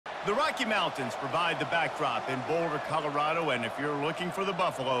The Rocky Mountains provide the backdrop in Boulder, Colorado, and if you're looking for the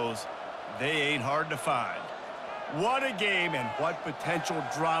Buffaloes, they ain't hard to find. What a game and what potential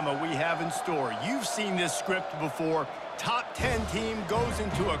drama we have in store. You've seen this script before. Top 10 team goes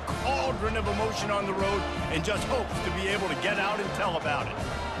into a cauldron of emotion on the road and just hopes to be able to get out and tell about it.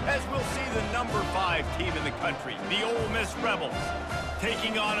 As we'll see the number 5 team in the country, the Ole Miss Rebels,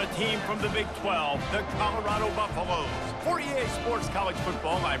 taking on a team from the Big 12, the Colorado Buffaloes. For EA Sports College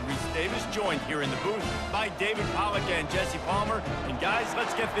Football, I'm Reese Davis, joined here in the booth by David Pollack and Jesse Palmer. And guys,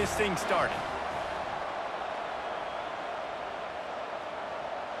 let's get this thing started.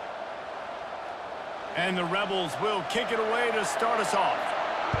 And the Rebels will kick it away to start us off.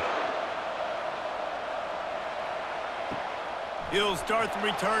 He'll start the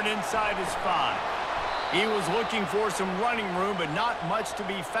return inside his 5. He was looking for some running room, but not much to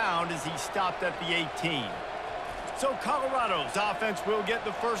be found as he stopped at the 18. So Colorado's offense will get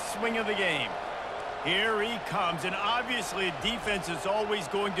the first swing of the game. Here he comes, and obviously a defense is always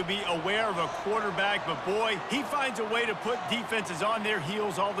going to be aware of a quarterback, but boy, he finds a way to put defenses on their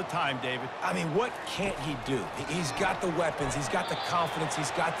heels all the time, David. I mean, what can't he do? He's got the weapons, he's got the confidence,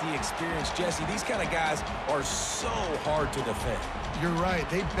 he's got the experience. Jesse, these kind of guys are so hard to defend. You're right.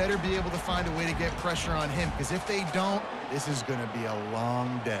 They better be able to find a way to get pressure on him, because if they don't, this is going to be a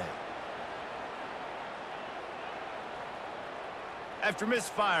long day. After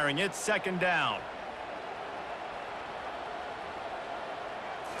misfiring, it's second down.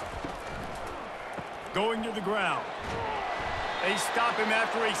 Going to the ground. They stop him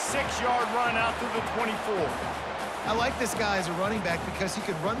after a 6-yard run out to the 24. I like this guy as a running back because he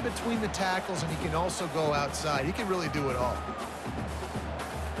can run between the tackles and he can also go outside. He can really do it all.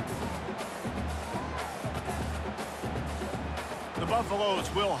 The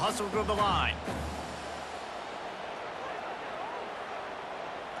Buffaloes will hustle to the line.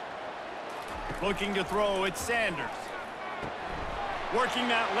 Looking to throw, it's Sanders. Working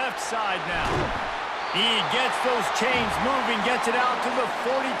that left side now. He gets those chains moving, gets it out to the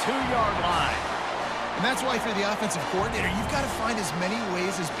 42-yard line. And that's why, if you're the offensive coordinator, you've got to find as many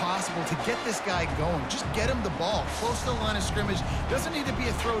ways as possible to get this guy going. Just get him the ball close to the line of scrimmage. Doesn't need to be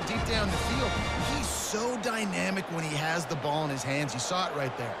a throw deep down the field. He's so dynamic when he has the ball in his hands. You saw it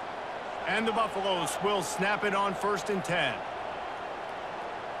right there. And the Buffaloes will snap it on 1st and 10.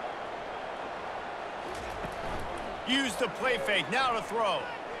 Use the play fake, now to throw.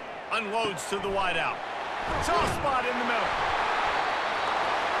 Unloads to the wideout. Soft spot in the middle.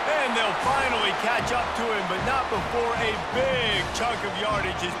 And they'll finally catch up to him, but not before a big chunk of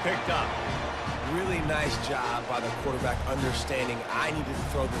yardage is picked up. Really nice job by the quarterback understanding I needed to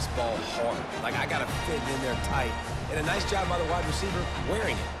throw this ball hard. Like, I got to fit it in there tight. And a nice job by the wide receiver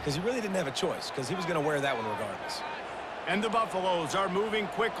wearing it, because he really didn't have a choice, because he was going to wear that one regardless. And the Buffaloes are moving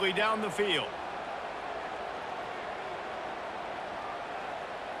quickly down the field.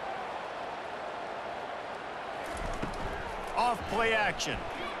 Off play action.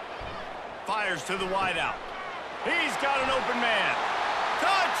 Fires to the wideout. He's got an open man.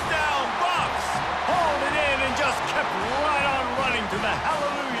 Touchdown, Buffs! Hauled it in and just kept right on running to the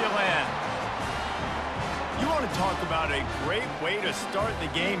hallelujah land. You want to talk about a great way to start the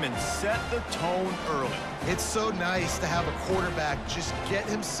game and set the tone early. It's so nice to have a quarterback just get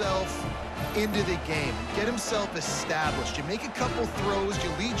himself into the game, get himself established. You make a couple throws, you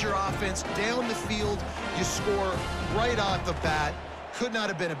lead your offense down the field, you score right off the bat. Could not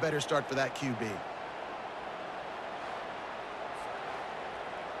have been a better start for that QB.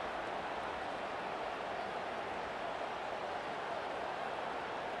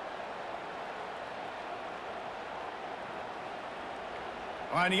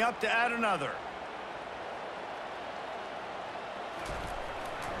 Lining up to add another.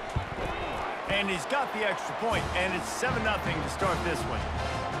 And he's got the extra point, and it's 7-0 to start this one.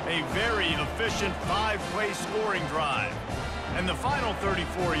 A very efficient 5-play scoring drive. And the final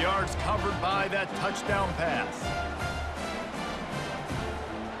 34 yards covered by that touchdown pass.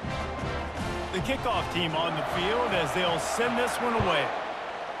 The kickoff team on the field as they'll send this one away.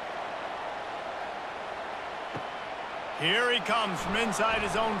 Here he comes from inside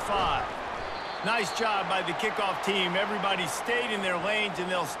his own 5. Nice job by the kickoff team. Everybody stayed in their lanes, and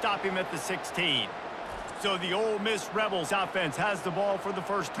they'll stop him at the 16. So the Ole Miss Rebels offense has the ball for the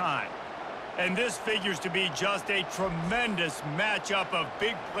first time. And this figures to be just a tremendous matchup of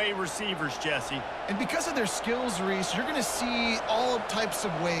big play receivers, Jesse. And because of their skills, Reese, you're going to see all types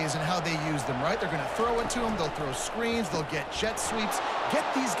of ways in how they use them, right? They're going to throw it to them. They'll throw screens. They'll get jet sweeps. Get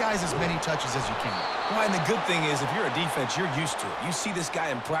these guys as many touches as you can. Well, and the good thing is, if you're a defense, you're used to it. You see this guy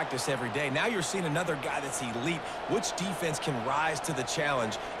in practice every day. Now you're seeing another guy that's elite. Which defense can rise to the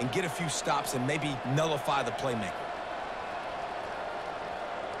challenge and get a few stops and maybe nullify the playmaker?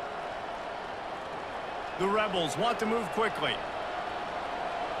 The Rebels want to move quickly.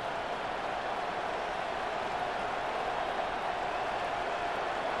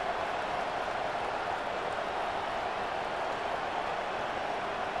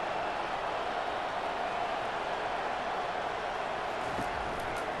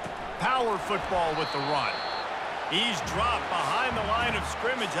 Power football with the run. He's dropped behind the line of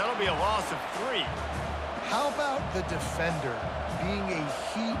scrimmage. That'll be a loss of 3. How about the defender being a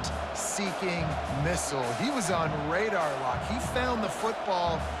heat-seeking missile? He was on radar lock. He found the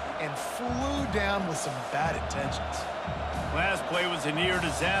football and flew down with some bad intentions. Last play was a near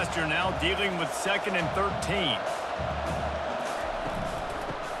disaster, now dealing with 2nd and 13.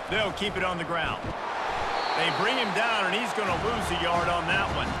 They'll keep it on the ground. They bring him down, and he's going to lose a yard on that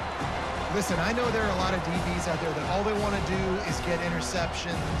one. Listen, I know there are a lot of DBs out there that all they want to do is get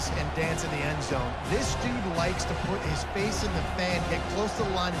interceptions and dance in the end zone. This dude likes to put his face in the fan, get close to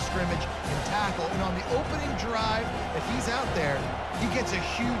the line of scrimmage, and tackle. And on the opening drive, if he's out there, he gets a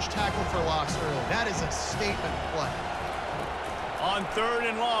huge tackle for loss early. That is a statement play. On 3rd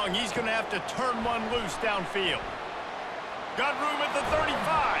and long, he's going to have to turn one loose downfield. Got room at the 35.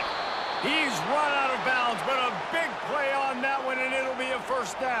 He's run out of bounds, but a big play on that one, and it'll be a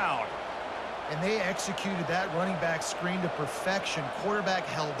first down. And they executed that running back screen to perfection. Quarterback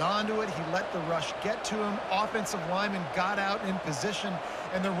held on to it. He let the rush get to him. Offensive lineman got out in position,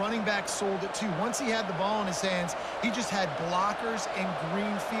 and the running back sold it too. Once he had the ball in his hands, he just had blockers and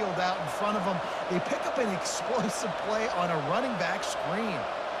green field out in front of him. They pick up an explosive play on a running back screen.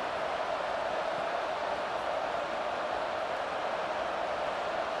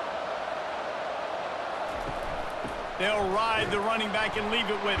 They'll ride the running back and leave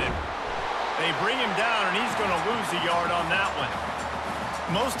it with him. They bring him down, and he's going to lose a yard on that one.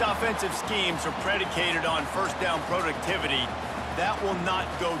 Most offensive schemes are predicated on first down productivity. That will not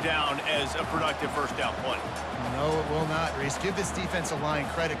go down as a productive first down play. No, it will not, Reese. Give this defensive line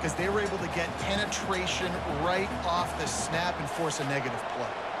credit because they were able to get penetration right off the snap and force a negative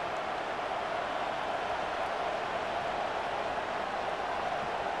play.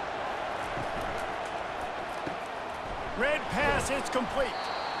 Red pass, it's complete.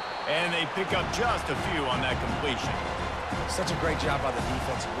 And they pick up just a few on that completion. Such a great job by the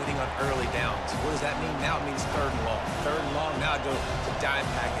defense winning on early downs. What does that mean? Now it means 3rd and long. 3rd and long, now it goes to dime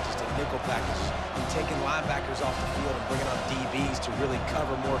packages, to nickel packages, and taking linebackers off the field and bringing on DBs to really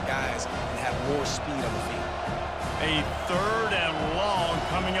cover more guys and have more speed on the field. A 3rd and long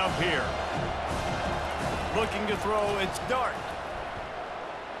coming up here. Looking to throw, it's Dart.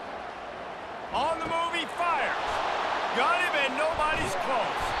 On the move, he fires. Got him, and nobody's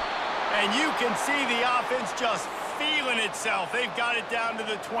close. And you can see the offense just feeling itself. They've got it down to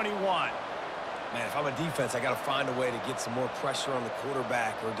the 21. Man, if I'm a defense, I got to find a way to get some more pressure on the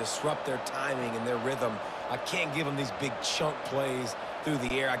quarterback or disrupt their timing and their rhythm. I can't give them these big chunk plays through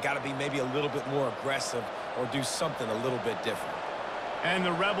the air. I got to be maybe a little bit more aggressive or do something a little bit different. And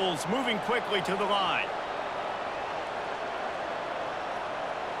the Rebels moving quickly to the line.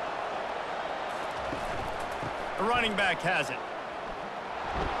 The running back has it.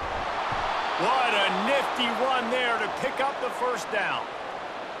 What a nifty run there to pick up the first down.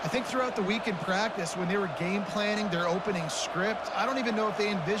 I think throughout the week in practice, when they were game planning their opening script, I don't even know if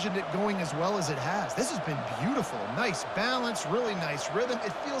they envisioned it going as well as it has. This has been beautiful. Nice balance, really nice rhythm.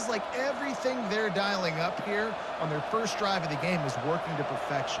 It feels like everything they're dialing up here on their first drive of the game is working to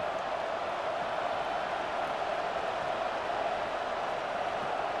perfection.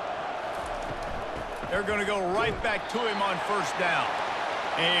 They're going to go right back to him on first down.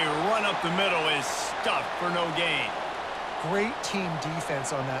 A run up the middle is stuffed for no gain. Great team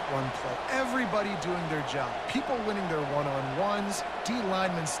defense on that one play. Everybody doing their job. People winning their one-on-ones, D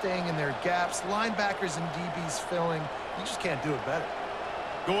linemen staying in their gaps, linebackers and DBs filling. You just can't do it better.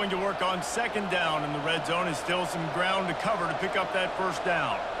 Going to work on 2nd down, and the red zone is still some ground to cover to pick up that first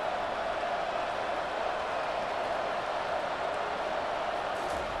down.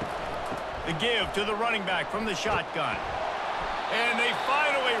 The give to the running back from the shotgun. And they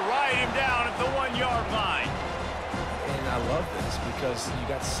finally ride him down at the 1-yard line. And I love this because you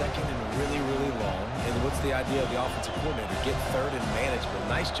got second and really, really long. And what's the idea of the offensive coordinator? Get third and manageable.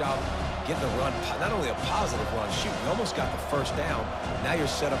 Nice job getting the run, not only a positive run, shoot, you almost got the first down. Now you're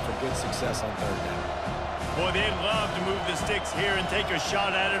set up for good success on third down. Boy, they'd love to move the sticks here and take a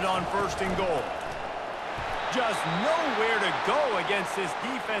shot at it on 1st and goal. Just nowhere to go against this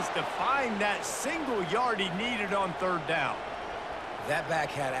defense to find that single yard he needed on 3rd down. That back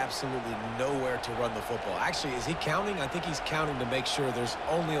had absolutely nowhere to run the football. Actually, is he counting? I think he's counting to make sure there's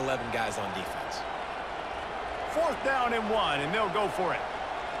only 11 guys on defense. 4th down and 1, and they'll go for it.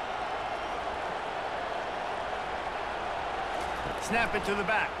 Snap it to the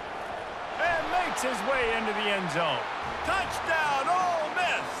back. And makes his way into the end zone. Touchdown, Ole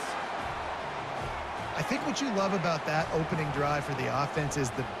Miss! I think what you love about that opening drive for the offense is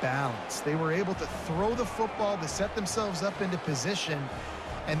the balance. They were able to throw the football to set themselves up into position,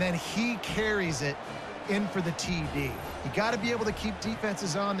 and then he carries it in for the TD. You got to be able to keep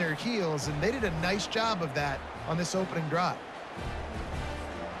defenses on their heels, and they did a nice job of that on this opening drive.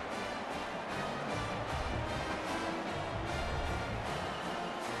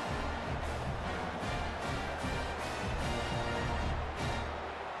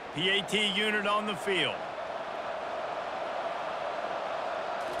 PAT unit on the field.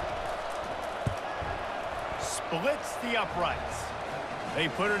 Splits the uprights. They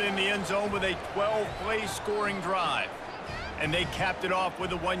put it in the end zone with a 12-play scoring drive. And they capped it off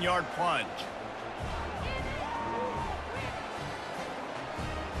with a 1-yard plunge.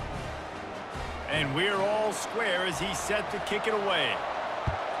 And we're all square as he's set to kick it away.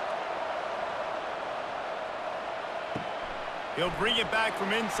 He'll bring it back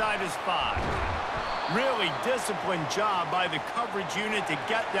from inside his 5. Really disciplined job by the coverage unit to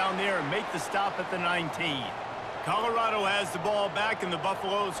get down there and make the stop at the 19. Colorado has the ball back, and the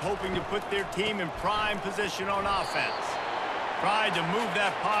Buffaloes hoping to put their team in prime position on offense. Tried to move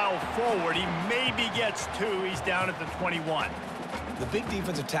that pile forward. He maybe gets 2. He's down at the 21. The big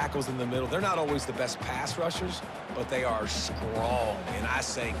defensive tackles in the middle, they're not always the best pass rushers, but they are strong, and I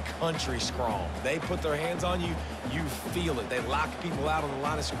say country strong. They put their hands on you, you feel it. They lock people out on the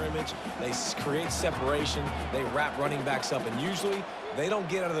line of scrimmage. They create separation. They wrap running backs up, and usually they don't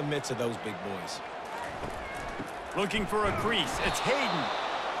get out of the midst of those big boys. Looking for a crease. It's Hayden.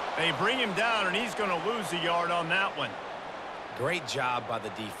 They bring him down, and he's going to lose a yard on that one. Great job by the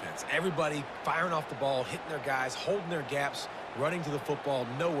defense. Everybody firing off the ball, hitting their guys, holding their gaps, running to the football,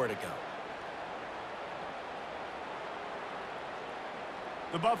 nowhere to go.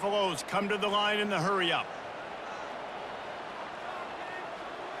 The Buffaloes come to the line in the hurry-up.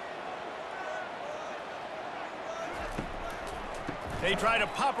 They try to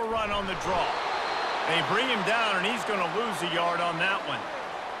pop a run on the draw. They bring him down, and he's going to lose a yard on that one.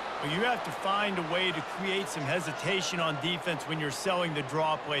 Well, you have to find a way to create some hesitation on defense when you're selling the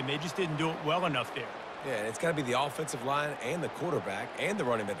draw play, and they just didn't do it well enough there. Yeah, and it's got to be the offensive line and the quarterback and the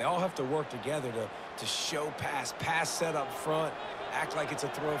running back. They all have to work together to show pass set up front, act like it's a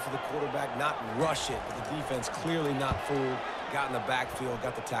throw for the quarterback, not rush it. But the defense clearly not fooled, got in the backfield,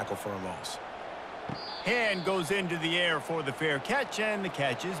 got the tackle for a loss. Hand goes into the air for the fair catch, and the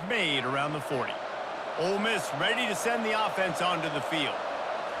catch is made around the 40. Ole Miss ready to send the offense onto the field.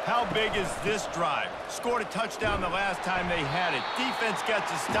 How big is this drive? Scored a touchdown the last time they had it. Defense gets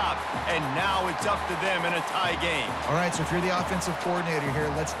a stop, and now it's up to them in a tie game. All right, so if you're the offensive coordinator here,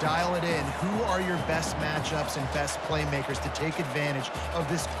 let's dial it in. Who are your best matchups and best playmakers to take advantage of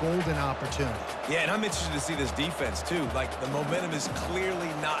this golden opportunity? Yeah, and I'm interested to see this defense, too. Like, the momentum is clearly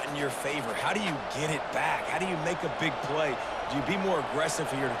not in your favor. How do you get it back? How do you make a big play? Do you be more aggressive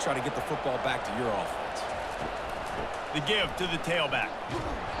here to try to get the football back to your offense? The give to the tailback.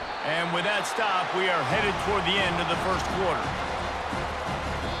 And with that stop, we are headed toward the end of the first quarter.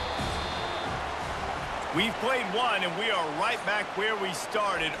 We've played one, and we are right back where we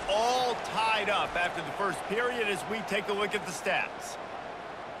started, all tied up after the first period as we take a look at the stats.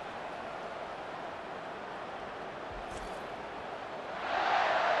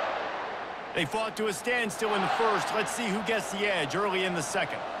 They fought to a standstill in the first. Let's see who gets the edge early in the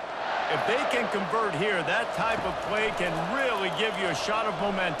second. If they can convert here, that type of play can really give you a shot of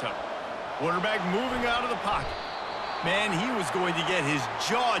momentum. Quarterback moving out of the pocket. Man, he was going to get his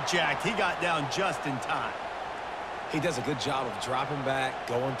jaw jacked. He got down just in time. He does a good job of dropping back,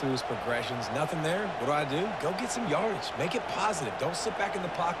 going through his progressions. Nothing there. What do? Go get some yardage. Make it positive. Don't sit back in the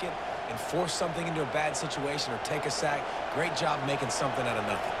pocket and force something into a bad situation or take a sack. Great job making something out of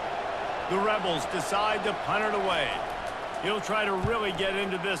nothing. The Rebels decide to punt it away. He'll try to really get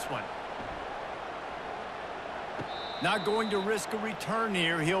into this one. Not going to risk a return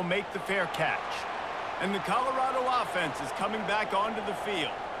here. He'll make the fair catch. And the Colorado offense is coming back onto the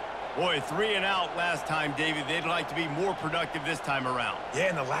field. Boy, 3 and out last time, David. They'd like to be more productive this time around. Yeah,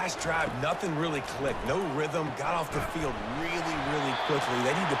 in the last drive, nothing really clicked. No rhythm, got off the field really quickly.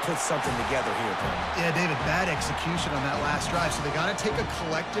 They need to put something together here, Tony. Yeah, David, bad execution on that last drive, so they got to take a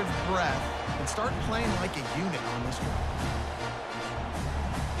collective breath and start playing like a unit on this one.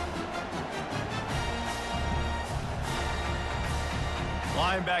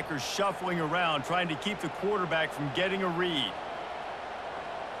 Linebackers shuffling around, trying to keep the quarterback from getting a read.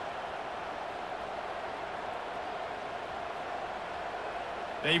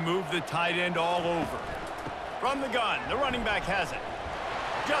 They move the tight end all over. From the gun, the running back has it.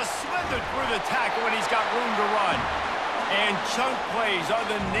 Just slithered through the tackle, and he's got room to run. And chunk plays are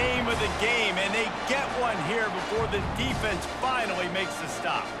the name of the game, and they get one here before the defense finally makes the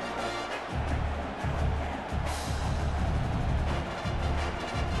stop.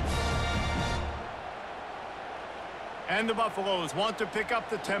 And the Buffaloes want to pick up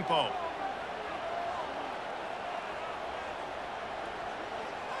the tempo.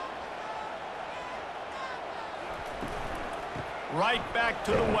 Right back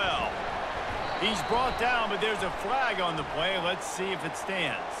to the well. He's brought down, but there's a flag on the play. Let's see if it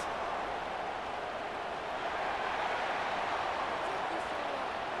stands.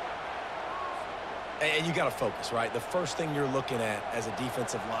 And you got to focus, right? The first thing you're looking at as a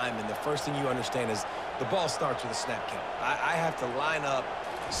defensive lineman, the first thing you understand is the ball starts with a snap count. I have to line up,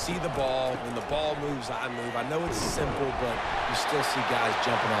 see the ball. When the ball moves, I move. I know it's simple, but you still see guys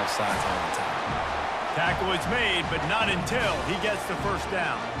jumping off sides all the time. Tackle is made, but not until he gets the first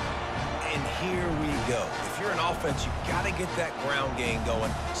down. And here we go. If you're an offense, you got to get that ground game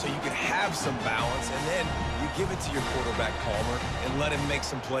going so you can have some balance, and then you give it to your quarterback, Palmer, and let him make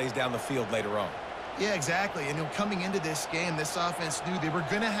some plays down the field later on. Yeah, exactly. And coming into this game, this offense knew they were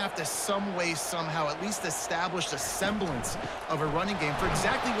going to have to some way, somehow, at least establish a semblance of a running game for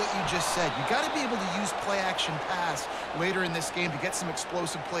exactly what you just said. You got to be able to use play-action pass later in this game to get some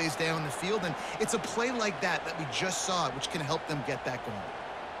explosive plays down the field. And it's a play like that we just saw, which can help them get that going.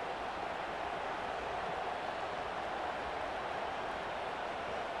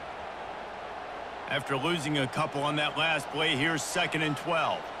 After losing a couple on that last play, here's 2nd and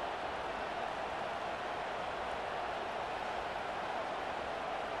 12.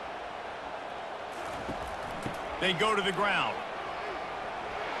 They go to the ground.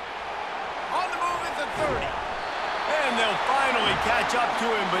 On the move at the 30. And they'll finally catch up to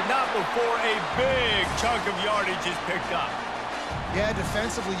him, but not before a big chunk of yardage is picked up. Yeah,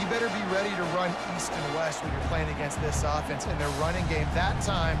 defensively, you better be ready to run east and west when you're playing against this offense in their running game. That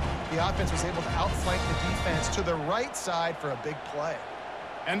time, the offense was able to outflank the defense to the right side for a big play.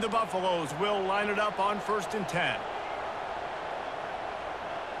 And the Buffaloes will line it up on 1st and 10.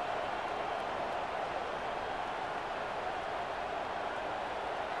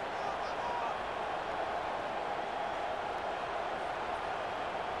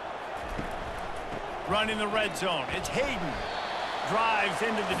 Running the red zone. It's Hayden. Drives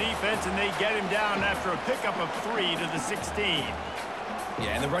into the defense, and they get him down after a pickup of 3 to the 16. Yeah,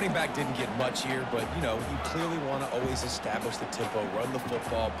 and the running back didn't get much here, but, you know, you clearly want to always establish the tempo, run the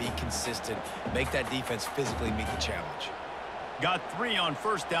football, be consistent, make that defense physically meet the challenge. Got 3 on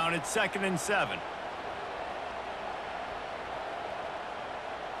 1st down. It's 2nd and 7.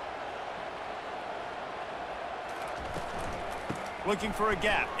 Looking for a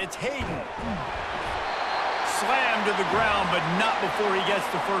gap. It's Hayden. Slammed to the ground, but not before he gets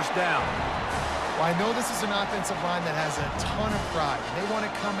the 1st down. Well, I know this is an offensive line that has a ton of pride. They want to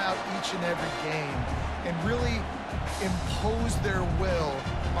come out each and every game and really impose their will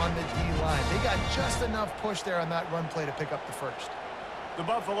on the D-line. They got just enough push there on that run play to pick up the 1st. The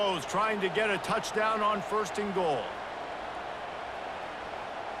Buffaloes trying to get a touchdown on 1st and goal.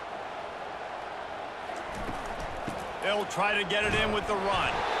 They'll try to get it in with the run.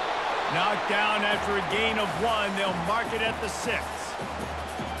 Knocked down after a gain of 1. They'll mark it at the 6.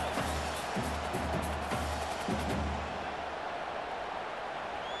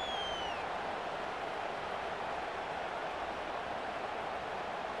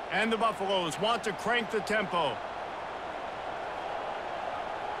 And the Buffaloes want to crank the tempo.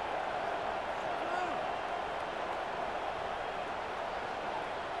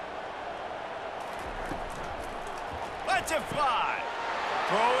 Lets it fly.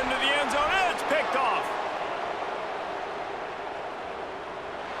 Throw into the end zone, and it's picked off.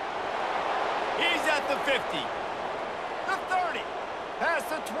 He's at the 50. The 30. Past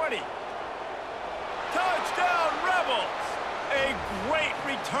the 20. Touchdown, Rebels. A great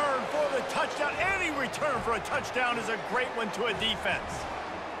return for the touchdown. Any return for a touchdown is a great one to a defense.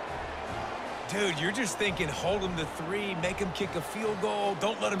 Dude, you're just thinking hold him to 3, make him kick a field goal,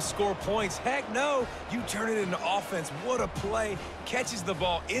 don't let him score points. Heck no, you turn it into offense. What a play. Catches the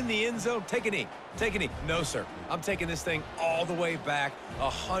ball in the end zone. Take a knee. Take a knee. No, sir. I'm taking this thing all the way back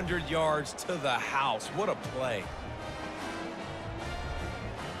 100 yards to the house. What a play.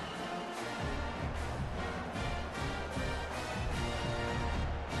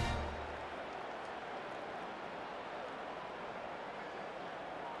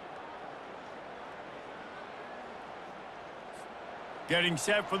 Getting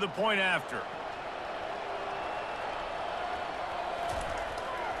set for the point after.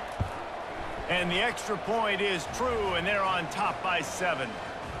 And the extra point is true, and they're on top by 7.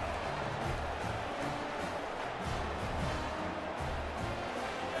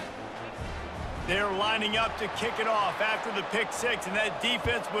 They're lining up to kick it off after the pick 6, and that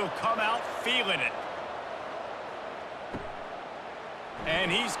defense will come out feeling it. And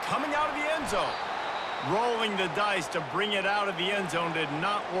he's coming out of the end zone. Rolling the dice to bring it out of the end zone did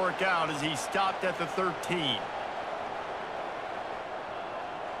not work out as he stopped at the 13.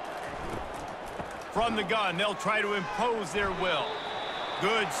 From the gun, they'll try to impose their will.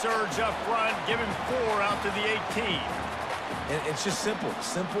 Good surge up front, give him 4 out to the 18. And it's just simple.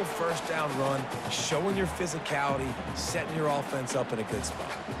 Simple first down run, showing your physicality, setting your offense up in a good spot.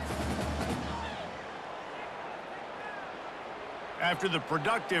 After the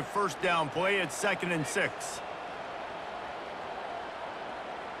productive first down play, it's 2nd and 6.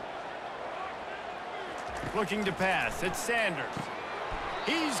 Looking to pass, it's Sanders.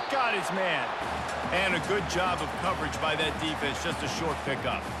 He's got his man. And a good job of coverage by that defense, just a short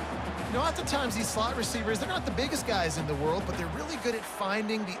pickup. You know, oftentimes these slot receivers, they're not the biggest guys in the world, but they're really good at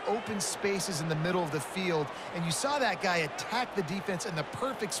finding the open spaces in the middle of the field. And you saw that guy attack the defense in the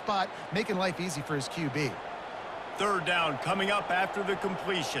perfect spot, making life easy for his QB. 3rd down coming up after the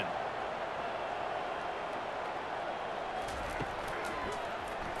completion.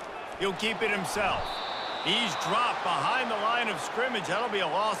 He'll keep it himself. He's dropped behind the line of scrimmage. That'll be a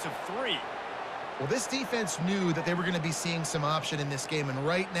loss of 3. Well, this defense knew that they were going to be seeing some option in this game, and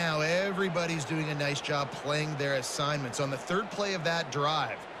right now everybody's doing a nice job playing their assignments. On the 3rd play of that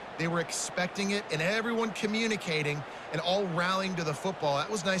drive, they were expecting it, and everyone communicating and all rallying to the football. That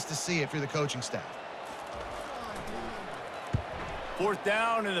was nice to see if you're the coaching staff. 4th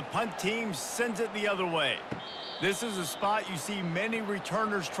down, and the punt team sends it the other way. This is a spot you see many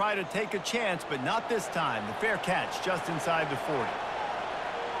returners try to take a chance, but not this time. The fair catch just inside the 40.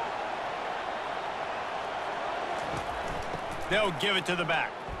 They'll give it to the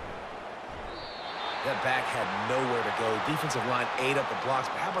back. That back had nowhere to go. Defensive line ate up the blocks,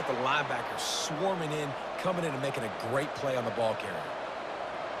 but how about the linebacker swarming in, coming in and making a great play on the ball carrier?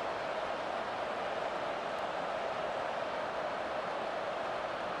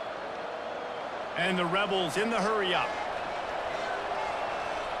 And the Rebels in the hurry up.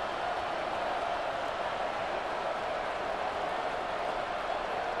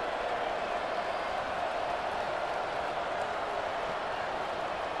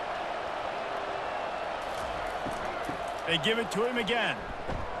 They give it to him again.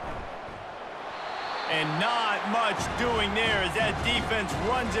 And not much doing there as that defense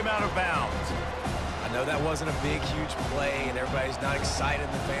runs him out of bounds. I know that wasn't a big, huge play, and everybody's not excited,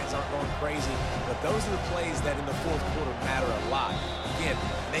 and the fans aren't going crazy, but those are the plays that in the 4th quarter matter a lot. Again,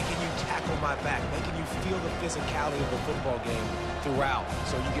 making you tackle my back, making you feel the physicality of the football game throughout,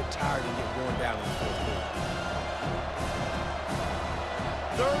 so you get tired and get worn down in the 4th quarter.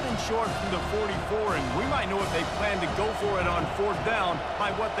 3rd and short from the 44, and we might know if they plan to go for it on 4th down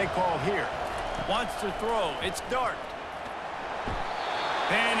by what they call here. Wants to throw. It's Dart.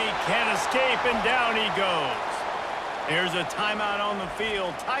 And he can't escape, and down he goes. There's a timeout on the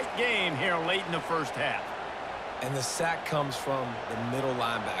field. Tight game here late in the first half. And the sack comes from the middle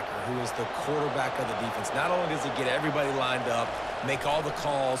linebacker, who is the quarterback of the defense. Not only does he get everybody lined up, make all the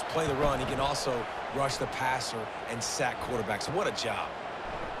calls, play the run, he can also rush the passer and sack quarterbacks. What a job.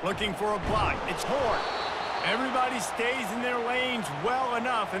 Looking for a block. It's Horn. Everybody stays in their lanes well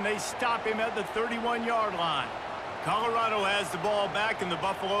enough, and they stop him at the 31-yard line. Colorado has the ball back, and the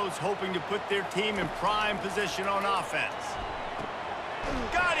Buffaloes hoping to put their team in prime position on offense.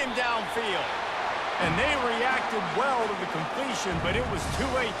 Got him downfield. And they reacted well to the completion, but it was too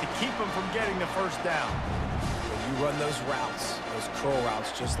late to keep him from getting the first down. When you run those routes, those curl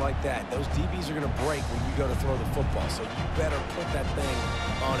routes just like that, those DBs are going to break when you go to throw the football. So you better put that thing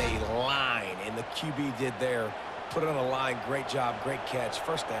on a line, and the QB did there. Put it on a line. Great job, great catch.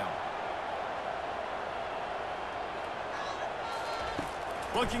 First down.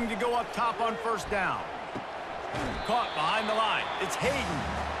 Looking to go up top on 1st down. Caught behind the line. It's Hayden.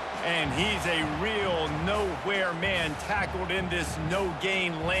 And he's a real nowhere man tackled in this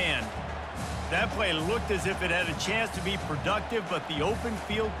no-gain land. That play looked as if it had a chance to be productive, but the open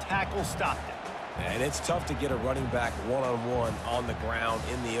field tackle stopped it. And it's tough to get a running back one-on-one on the ground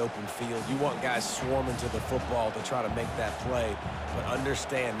in the open field. You want guys swarming to the football to try to make that play, but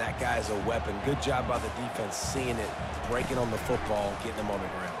understand that guy's a weapon. Good job by the defense seeing it, breaking on the football, getting him on the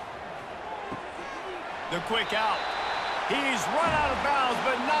ground. The quick out. He's run out of bounds,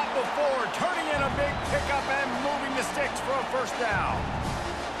 but not before turning in a big pickup and moving the sticks for a first down.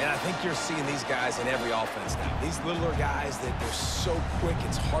 And I think you're seeing these guys in every offense now. These littler guys, they're so quick,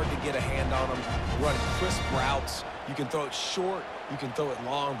 it's hard to get a hand on them. Run crisp routes. You can throw it short, you can throw it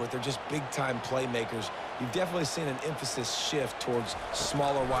long, but they're just big-time playmakers. You've definitely seen an emphasis shift towards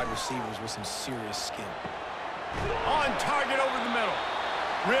smaller wide receivers with some serious skill. On target over the middle.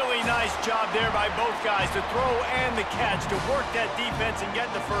 Really nice job there by both guys to throw and the catch to work that defense and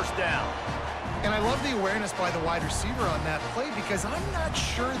get the first down. And I love the awareness by the wide receiver on that play because I'm not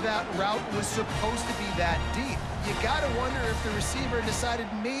sure that route was supposed to be that deep. You got to wonder if the receiver decided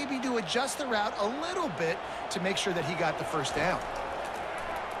maybe to adjust the route a little bit to make sure that he got the first down.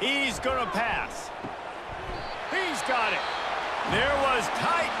 He's going to pass. He's got it. There was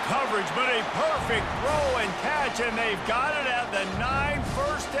tight coverage, but a perfect throw and catch, and they've got it at the 9,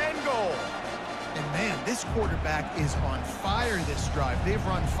 first and goal. And man, this quarterback is on fire this drive. They've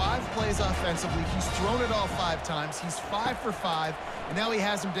run 5 plays offensively. He's thrown it all 5 times. He's 5 for 5, and now he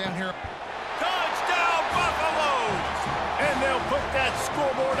has him down here. Touchdown, Buffaloes! And they'll put that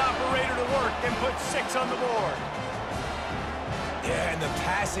scoreboard operator to work and put 6 on the board. Yeah, and the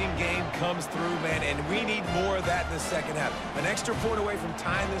passing game comes through, man, and we need more of that in the second half. An extra point away from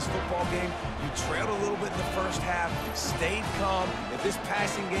tying this football game. You trailed a little bit in the first half, stayed calm. If this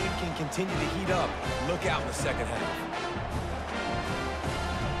passing game can continue to heat up, look out in the second half.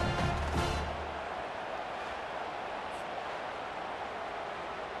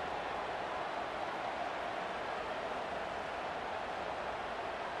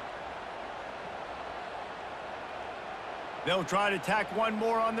 They'll try to tack one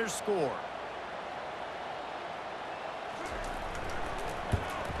more on their score.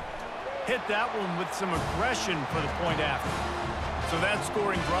 Hit that one with some aggression for the point after. So that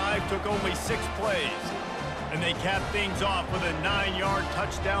scoring drive took only 6 plays. And they capped things off with a 9-yard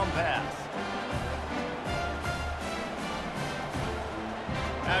touchdown pass.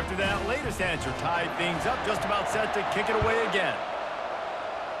 After that latest answer tied things up, just about set to kick it away again.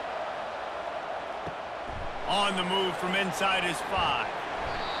 On the move from inside his 5.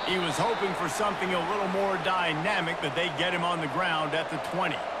 He was hoping for something a little more dynamic, but they get him on the ground at the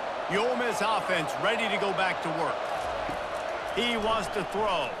 20. The Ole Miss offense ready to go back to work. He wants to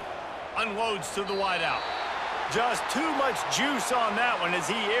throw. Unloads to the wideout. Just too much juice on that one as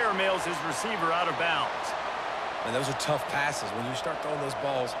he airmails his receiver out of bounds. And those are tough passes. When you start throwing those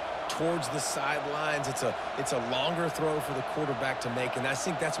balls towards the sidelines, it's a longer throw for the quarterback to make, and I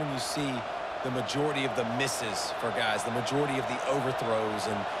think that's when you see the majority of the misses for guys, the majority of the overthrows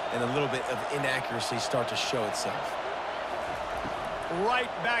and a little bit of inaccuracy start to show itself.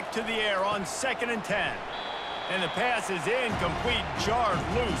 Right back to the air on 2nd and 10. And the pass is incomplete, jarred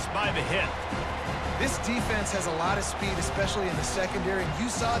loose by the hit. This defense has a lot of speed, especially in the secondary, and you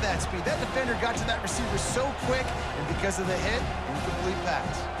saw that speed. That defender got to that receiver so quick, and because of the hit, incomplete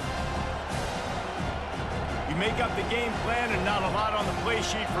pass. You make up the game plan and not a lot on the play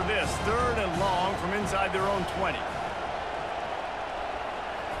sheet for this. 3rd and long from inside their own 20.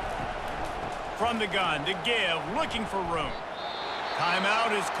 From the gun to give, looking for room.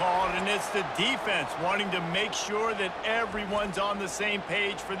 Timeout is called, and it's the defense wanting to make sure that everyone's on the same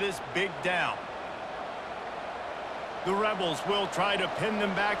page for this big down. The Rebels will try to pin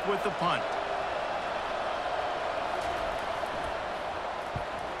them back with the punt.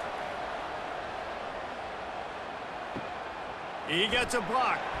 He gets a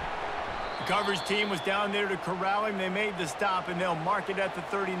block. The coverage team was down there to corral him. They made the stop, and they'll mark it at the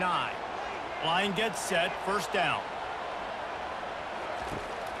 39. Line gets set, first down.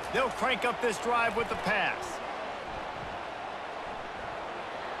 They'll crank up this drive with the pass.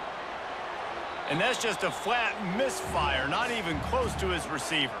 And that's just a flat misfire, not even close to his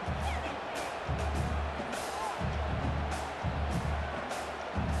receiver.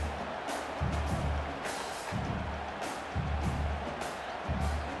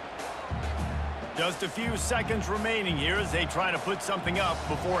 Just a few seconds remaining here as they try to put something up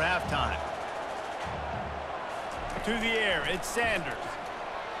before halftime. To the air, it's Sanders.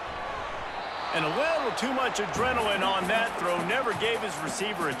 And a little too much adrenaline on that throw, never gave his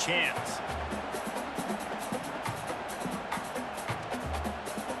receiver a chance.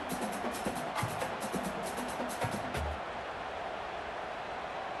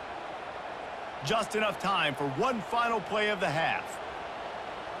 Just enough time for one final play of the half.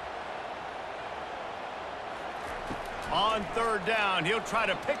 On third down, he'll try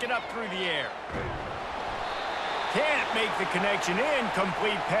to pick it up through the air. Can't make the connection.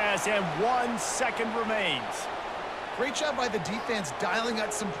 Incomplete pass, and 1 second remains. Great job by the defense dialing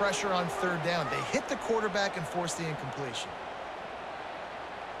out some pressure on third down. They hit the quarterback and forced the incompletion.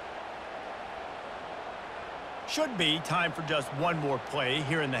 Should be time for just one more play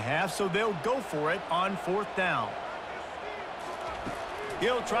here in the half, so they'll go for it on fourth down.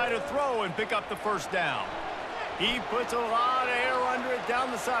 He'll try to throw and pick up the first down. He puts a lot of air under it down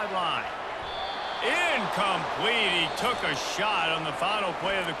the sideline. Incomplete. He took a shot on the final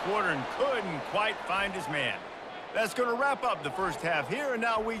play of the quarter and couldn't quite find his man. That's going to wrap up the first half here, and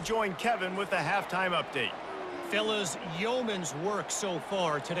now we join Kevin with the halftime update. Fellas, yeoman's work so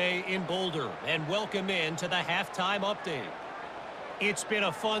far today in Boulder, and welcome in to the halftime update. It's been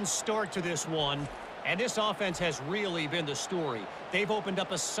a fun start to this one, and this offense has really been the story. They've opened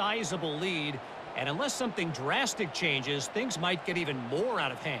up a sizable lead, and unless something drastic changes, things might get even more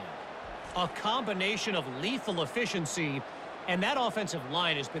out of hand. A combination of lethal efficiency, and that offensive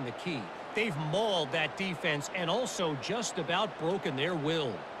line has been the key. They've mauled that defense and also just about broken their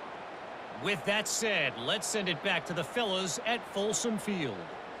will. With that said, let's send it back to the fellas at Folsom Field.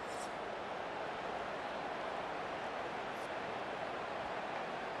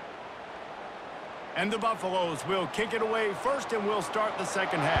 And the Buffaloes will kick it away first, and we'll start the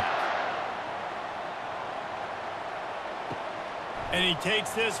second half. And he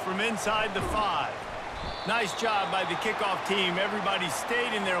takes this from inside the 5. Nice job by the kickoff team. Everybody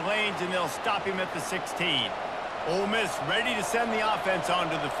stayed in their lanes, and they'll stop him at the 16. Ole Miss ready to send the offense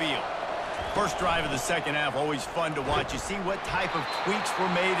onto the field. First drive of the second half, always fun to watch. You see what type of tweaks were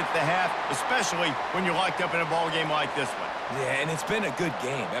made at the half, especially when you're locked up in a ball game like this one. Yeah, and it's been a good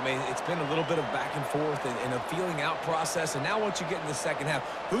game. I mean, it's been a little bit of back and forth and a feeling out process. And now once you get in the second half,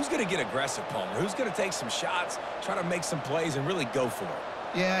 who's going to get aggressive, Palmer? Who's going to take some shots, try to make some plays, and really go for it?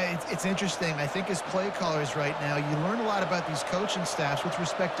 Yeah, it's interesting. I think as play callers right now, you learn a lot about these coaching staffs with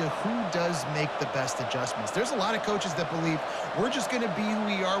respect to who does make the best adjustments. There's a lot of coaches that believe we're just going to be who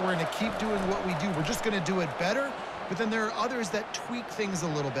we are. We're going to keep doing what we do. We're just going to do it better. But then there are others that tweak things a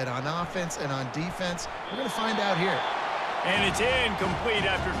little bit on offense and on defense. We're going to find out here. And it's incomplete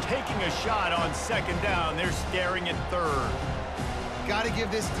after taking a shot on second down. They're staring at third. Got to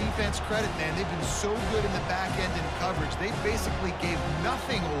give this defense credit, man. They've been so good in the back end in coverage. They basically gave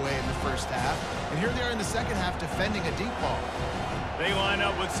nothing away in the first half. And here they are in the second half defending a deep ball. They line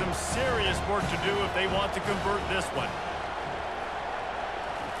up with some serious work to do if they want to convert this one.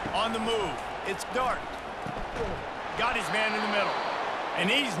 On the move, it's Dart. Got his man in the middle. And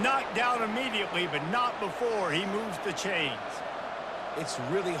he's knocked down immediately, but not before he moves the chains. It's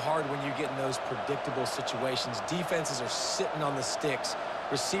really hard when you get in those predictable situations. Defenses are sitting on the sticks.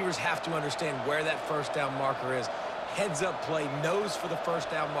 Receivers have to understand where that first down marker is. Heads up play, nose for the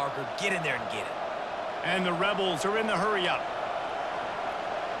first down marker. Get in there and get it. And the Rebels are in the hurry up.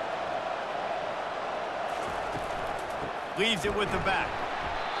 Leaves it with the back.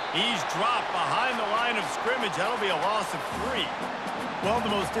 He's dropped behind the line of scrimmage. That'll be a loss of 3. Well, the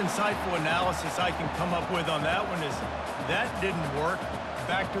most insightful analysis I can come up with on that one is that didn't work.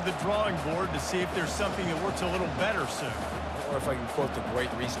 Back to the drawing board to see if there's something that works a little better soon. Or if I can quote the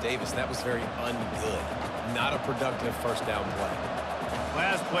great Reese Davis, that was very ungood. Not a productive first down play.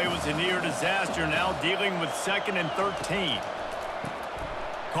 Last play was a near disaster, now dealing with 2nd and 13.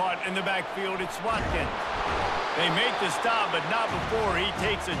 Caught in the backfield, it's Watkins. They make the stop, but not before he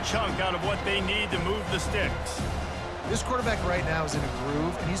takes a chunk out of what they need to move the sticks. This quarterback right now is in a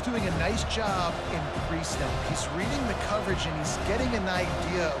groove, and he's doing a nice job in pre-snap. He's reading the coverage, and he's getting an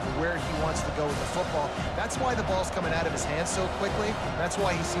idea of where he wants to go with the football. That's why the ball's coming out of his hands so quickly. That's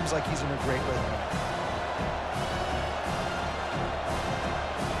why he seems like he's in a great rhythm.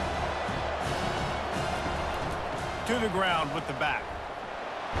 To the ground with the back.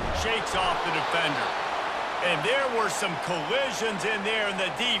 Shakes off the defender. And there were some collisions in there, and the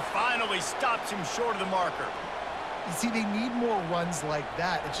D finally stops him short of the marker. You see, they need more runs like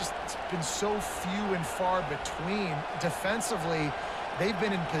that. It's been so few and far between. Defensively, they've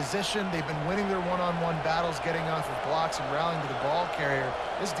been in position. They've been winning their one-on-one battles, getting off of blocks and rallying to the ball carrier.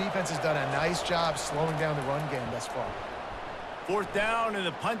 This defense has done a nice job slowing down the run game thus far. Fourth down, and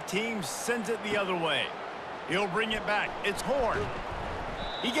the punt team sends it the other way. He'll bring it back. It's Horn.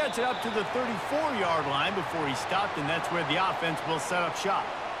 He gets it up to the 34-yard line before he stopped, and that's where the offense will set up shop.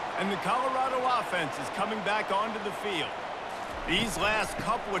 And the Colorado offense is coming back onto the field. These last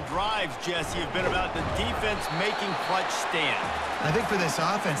couple of drives, Jesse, have been about the defense making clutch stand. I think for this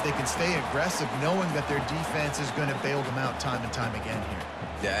offense, they can stay aggressive knowing that their defense is going to bail them out time and time again here.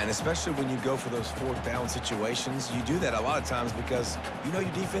 Yeah, and especially when you go for those fourth down situations, you do that a lot of times because you know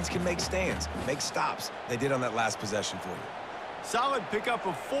your defense can make stands, make stops. They did on that last possession for you. Solid pickup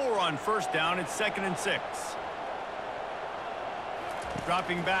of 4 on first down. It's 2nd and 6.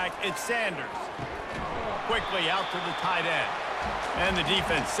 Dropping back, it's Sanders. Quickly out to the tight end. And the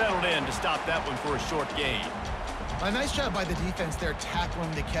defense settled in to stop that one for a short gain. A nice job by the defense there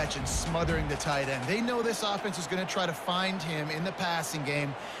tackling the catch and smothering the tight end. They know this offense is going to try to find him in the passing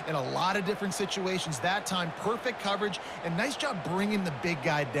game in a lot of different situations. That time, perfect coverage, and nice job bringing the big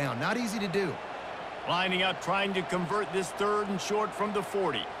guy down. Not easy to do. Lining up, trying to convert this 3rd and short from the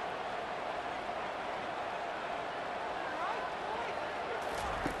 40.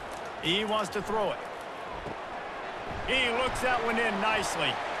 He wants to throw it. He looks that one in nicely.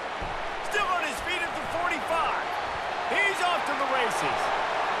 Still on his feet at the 45. He's off to the races.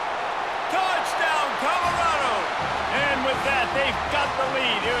 Touchdown, Colorado! And with that, they've got the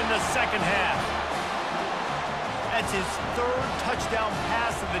lead here in the 2nd half. That's his 3rd touchdown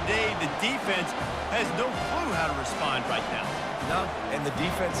pass of the day. The defense has no clue how to respond right now. No, and the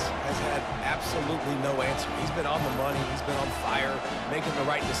defense has had absolutely no answer. He's been on the money. He's been on fire, making the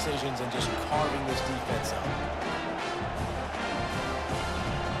right decisions and just carving this defense up.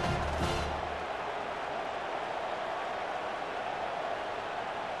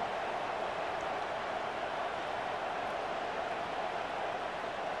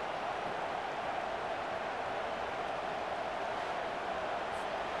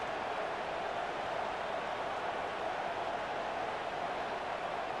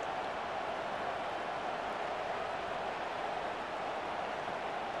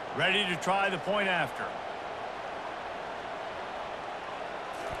 Ready to try the point after.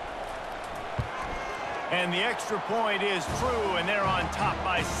 And the extra point is true, and they're on top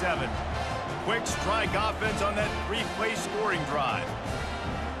by 7. Quick strike offense on that 3-play scoring drive.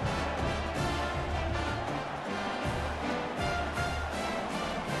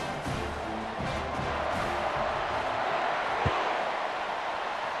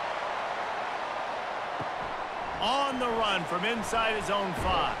 On the run from inside his own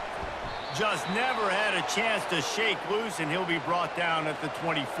 5. Just never had a chance to shake loose, and he'll be brought down at the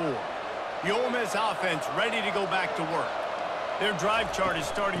 24. The Ole Miss offense ready to go back to work. Their drive chart is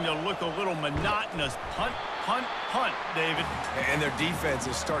starting to look a little monotonous. Punt, punt, punt, David. And their defense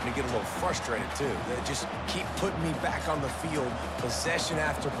is starting to get a little frustrated, too. They just keep putting me back on the field, possession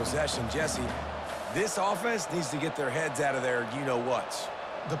after possession. Jesse, this offense needs to get their heads out of their you-know-whats.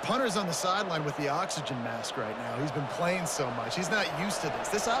 The punter's on the sideline with the oxygen mask right now. He's been playing so much. He's not used to this.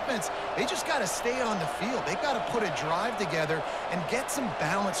 This offense, they just got to stay on the field. They've got to put a drive together and get some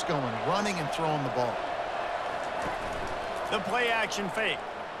balance going, running and throwing the ball. The play-action fake.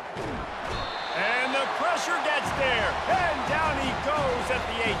 And the pressure gets there. And down he goes at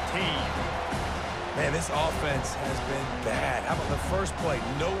the 18. Man, this offense has been bad. How about the first play?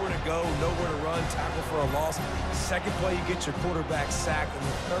 Nowhere to go, nowhere to run, tackle for a loss. Second play, you get your quarterback sacked. And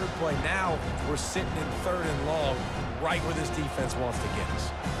the 3rd play, now we're sitting in 3rd and long, right where this defense wants to get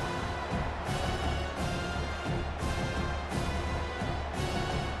us.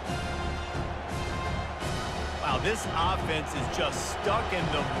 Wow, this offense is just stuck in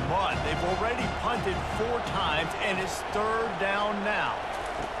the mud. They've already punted 4 times, and it's 3rd down now.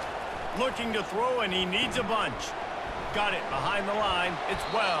 Looking to throw, and he needs a bunch. Got it behind the line. It's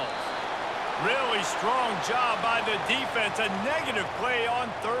Wells. Really strong job by the defense. A negative play on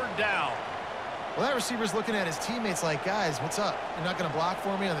 3rd down. Well, that receiver's looking at his teammates like, guys, what's up? You're not going to block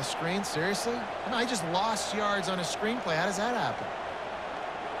for me on the screen? Seriously? No, I just lost yards on a screenplay. How does that happen?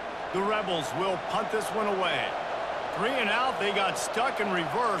 The Rebels will punt this one away. 3 and out. They got stuck in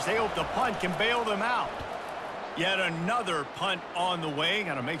reverse. They hope the punt can bail them out. Yet another punt on the way.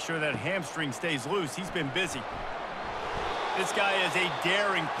 Got to make sure that hamstring stays loose. He's been busy. This guy is a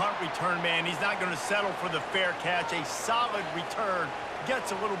daring punt return man. He's not going to settle for the fair catch. A solid return.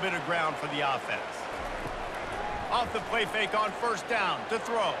 Gets a little bit of ground for the offense. Off the play fake on 1st down to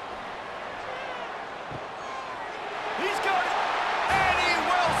throw. He's got it. And he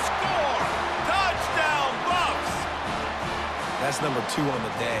will score. Touchdown, Buffs. That's number 2 on the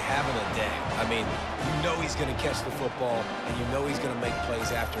day, having a day. I mean, you know he's going to catch the football, and you know he's going to make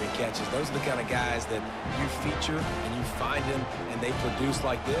plays after he catches. Those are the kind of guys that you feature, and you find them, and they produce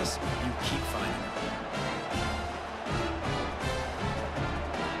like this, you keep finding them.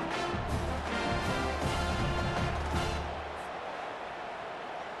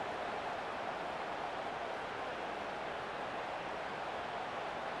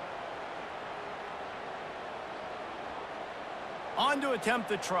 On to attempt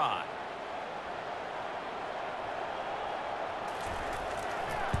the try.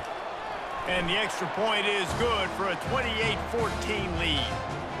 And the extra point is good for a 28-14 lead.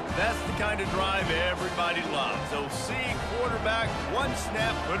 That's the kind of drive everybody loves. So see quarterback, one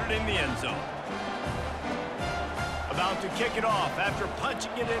snap, put it in the end zone. About to kick it off after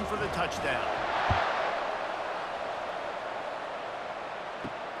punching it in for the touchdown.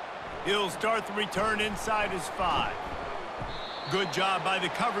 He'll start the return inside his 5. Good job by the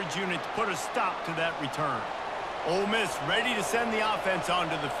coverage unit to put a stop to that return. Ole Miss ready to send the offense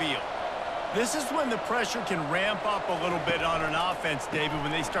onto the field. This is when the pressure can ramp up a little bit on an offense, David,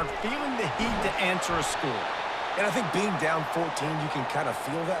 when they start feeling the heat to answer a score. And I think being down 14, you can kind of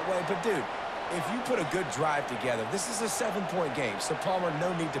feel that way. But, dude, if you put a good drive together, this is a 7-point game. So, Palmer,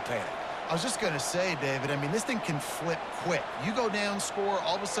 no need to panic. I was just going to say, David, I mean, this thing can flip quick. You go down, score,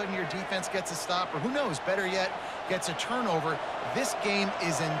 all of a sudden your defense gets a stop, or who knows, better yet, gets a turnover. This game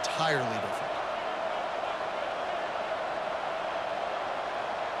is entirely different.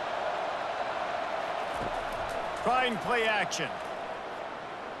 Trying play action.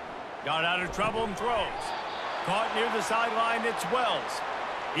 Got out of trouble and throws. Caught near the sideline, it's Wells.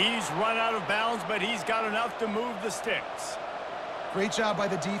 He's run out of bounds, but he's got enough to move the sticks. Great job by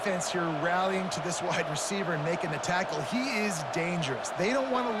the defense here rallying to this wide receiver and making the tackle. He is dangerous. They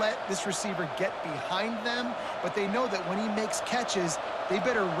don't want to let this receiver get behind them, but they know that when he makes catches, they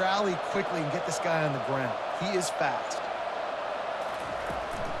better rally quickly and get this guy on the ground. He is fast.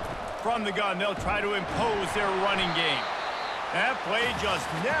 From the gun, they'll try to impose their running game. That play just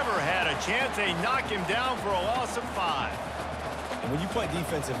never had a chance. They knock him down for a loss of 5. And when you play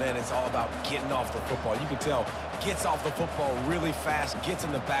defensive end, it's all about getting off the football. You can tell, gets off the football really fast, gets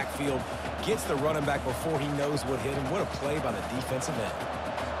in the backfield, gets the running back before he knows what hit him. What a play by the defensive end.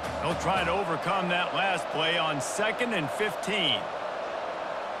 They'll try to overcome that last play on 2nd and 15.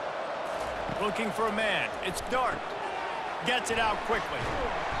 Looking for a man. It's Dart. Gets it out quickly.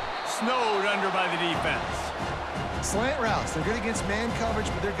 Snowed under by the defense. Slant routes, they're good against man coverage,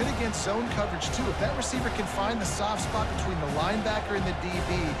 but they're good against zone coverage too. If that receiver can find the soft spot between the linebacker and the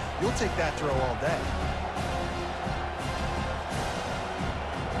DB, you'll take that throw all day.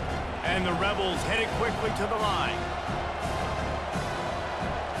 And the Rebels headed quickly to the line.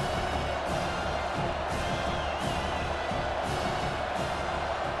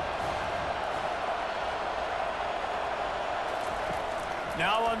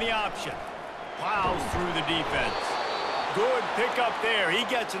 Now on the option. Plows through the defense. Good pickup there. He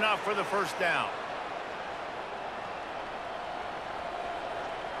gets enough for the first down.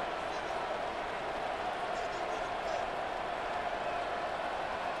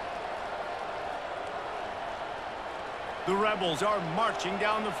 The Rebels are marching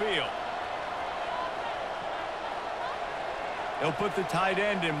down the field. They'll put the tight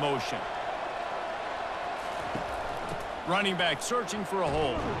end in motion. Running back searching for a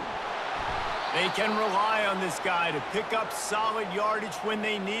hole. They can rely on this guy to pick up solid yardage when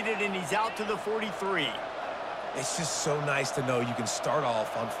they need it, and he's out to the 43. It's just so nice to know you can start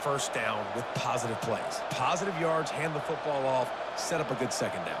off on first down with positive plays. Positive yards, hand the football off, set up a good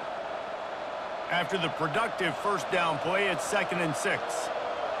second down. After the productive first down play, it's 2nd and 6.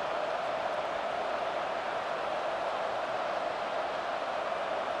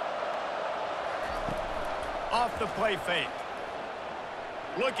 Off the play fake.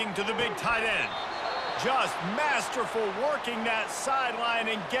 Looking to the big tight end. Just masterful working that sideline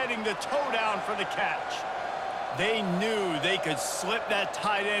and getting the toe down for the catch. They knew they could slip that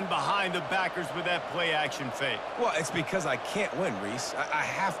tight end behind the backers with that play action fake. Well, it's because I can't win, Reese. I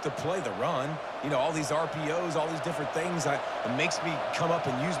have to play the run. You know, all these RPOs, all these different things. It makes me come up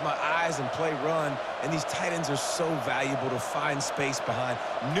and use my eyes and play run. And these tight ends are so valuable to find space behind.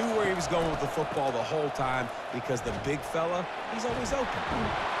 Knew where he was going with the football the whole time because the big fella, he's always open.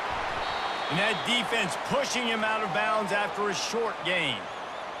 And that defense pushing him out of bounds after a short gain.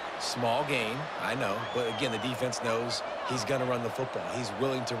 Small gain, I know, but again, the defense knows he's going to run the football. He's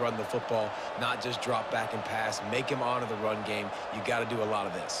willing to run the football, not just drop back and pass, make him honor the run game. You got to do a lot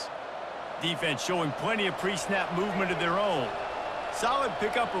of this. Defense showing plenty of pre-snap movement of their own. Solid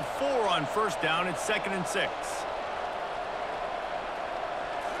pickup of 4 on first down. It's 2nd and 6.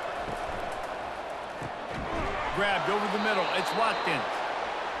 Grabbed over the middle. It's Watkins.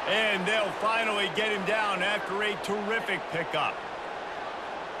 And they'll finally get him down after a terrific pickup.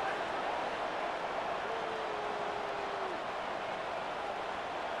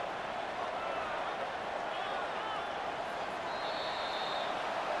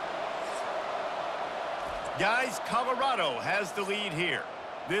 Guys, Colorado has the lead here.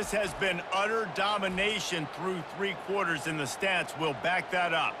 This has been utter domination through 3 quarters, and the stats will back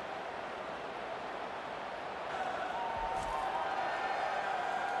that up.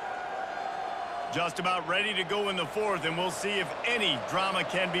 Just about ready to go in the 4th, and we'll see if any drama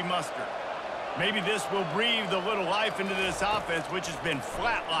can be mustered. Maybe this will breathe a little life into this offense, which has been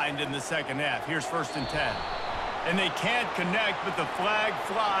flatlined in the second half. Here's 1st and 10. And they can't connect, but the flag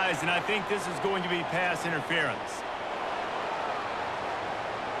flies, and I think this is going to be pass interference.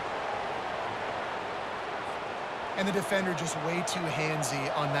 And the defender just way too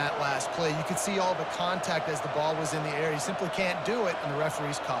handsy on that last play. You could see all the contact as the ball was in the air. He simply can't do it, and the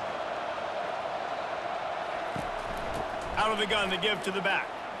referee's caught it. Out of the gun, the give to the back.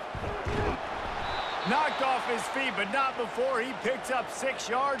 Knocked off his feet, but not before he picks up 6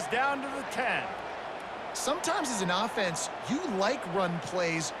 yards down to the 10. Sometimes as an offense, you like run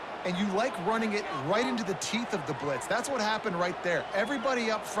plays, and you like running it right into the teeth of the blitz. That's what happened right there.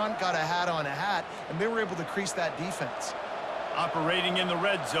 Everybody up front got a hat on a hat, and they were able to crease that defense. Operating in the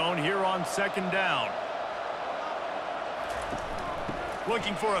red zone here on 2nd down.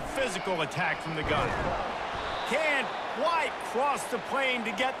 Looking for a physical attack from the gun. Can't quite cross the plane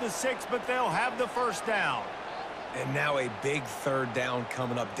to get the 6, but they'll have the 1st down. And now a big 3rd down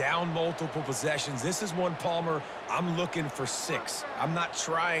coming up. Down multiple possessions. This is one, Palmer, I'm looking for 6. I'm not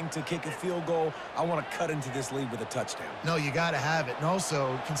trying to kick a field goal. I want to cut into this lead with a touchdown. No, you got to have it. And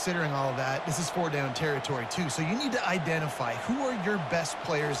also, considering all of that, this is 4-down territory too. So you need to identify who are your best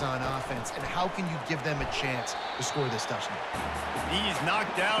players on offense and how can you give them a chance to score this touchdown. He's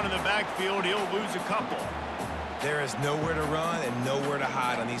knocked down in the backfield. He'll lose a couple. There is nowhere to run and nowhere to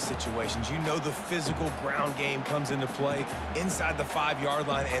hide on these situations. You know the physical ground game comes into play inside the 5-yard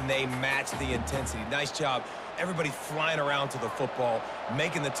line, and they match the intensity. Nice job. Everybody flying around to the football,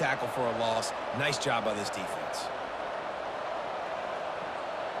 making the tackle for a loss. Nice job by this defense.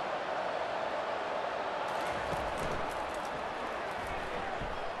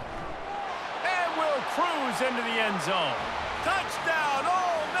 And we'll cruise into the end zone. Touchdown,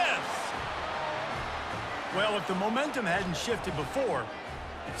 Ole Miss! Well, if the momentum hadn't shifted before,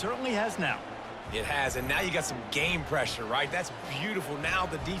 it certainly has now. It has, and now you got some game pressure, right? That's beautiful. Now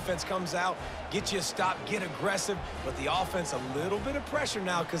the defense comes out, get you a stop, get aggressive, but the offense a little bit of pressure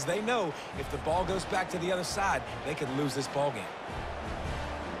now because they know if the ball goes back to the other side, they could lose this ball game.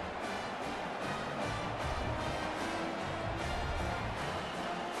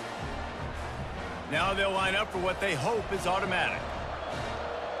 Now they'll line up for what they hope is automatic.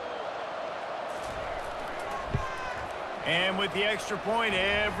 And with the extra point,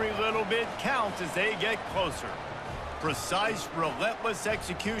 every little bit counts as they get closer. Precise, relentless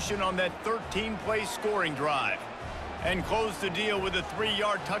execution on that 13-play scoring drive. And close the deal with a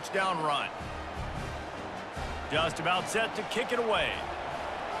 3-yard touchdown run. Just about set to kick it away.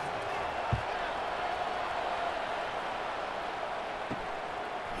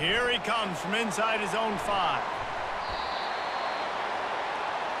 Here he comes from inside his own 5.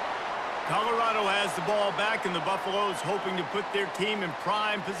 Colorado has the ball back, and the Buffaloes hoping to put their team in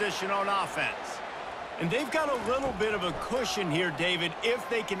prime position on offense. And they've got a little bit of a cushion here, David. If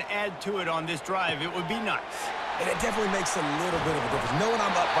they can add to it on this drive, it would be nice. And it definitely makes a little bit of a difference. Knowing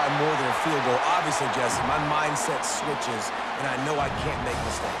I'm up by more than a field goal, obviously, Jesse, my mindset switches, and I know I can't make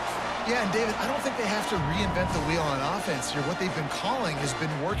mistakes. Yeah, and David, I don't think they have to reinvent the wheel on offense here. What they've been calling has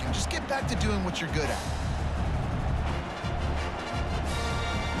been working. Just get back to doing what you're good at.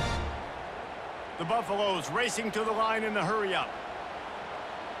 The Buffaloes racing to the line in the hurry-up.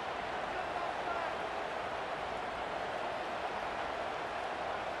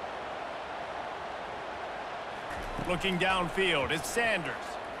 Looking downfield, it's Sanders.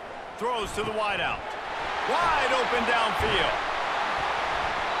 Throws to the wideout. Wide open downfield.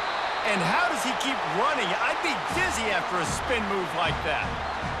 And how does he keep running? I'd be dizzy after a spin move like that.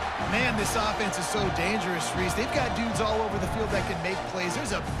 Man, this offense is so dangerous, Reese. They've got dudes all over the field that can make plays.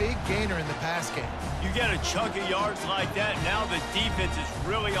 There's a big gainer in the pass game. You get a chunk of yards like that, now the defense is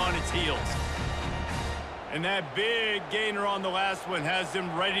really on its heels. And that big gainer on the last one has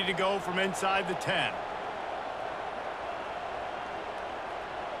them ready to go from inside the 10.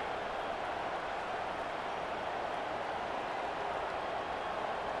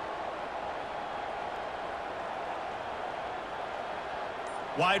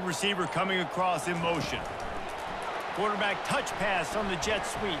 Wide receiver coming across in motion. Quarterback touch pass on the jet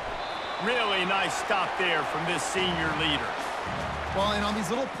sweep. Really nice stop there from this senior leader. Well, and on these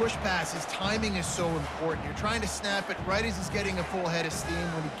little push passes, timing is so important. You're trying to snap it right as he's getting a full head of steam.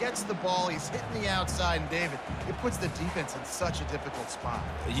 When he gets the ball, he's hitting the outside, and David, it puts the defense in such a difficult spot.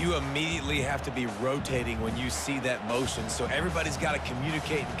 You immediately have to be rotating when you see that motion, so everybody's got to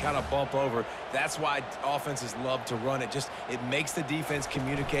communicate and kind of bump over. That's why offenses love to run it. It makes the defense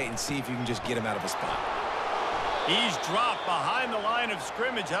communicate and see if you can just get him out of a spot. He's dropped behind the line of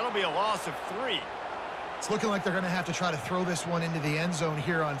scrimmage. That'll be a loss of 3. It's looking like they're going to have to try to throw this one into the end zone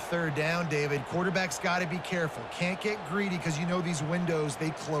here on 3rd down, David. Quarterback's got to be careful. Can't get greedy because you know these windows, they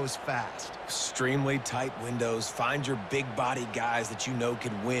close fast. Extremely tight windows. Find your big body guys that you know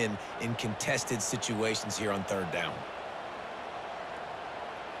can win in contested situations here on 3rd down.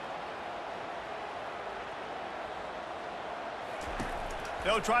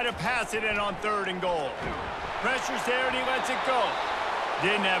 They'll try to pass it in on 3rd and goal. Pressure's there, and he lets it go.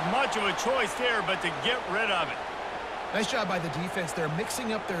 Didn't have much of a choice there, but to get rid of it. Nice job by the defense. They're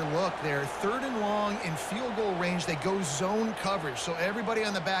mixing up their look. They're 3rd and long in field goal range. They go zone coverage, so everybody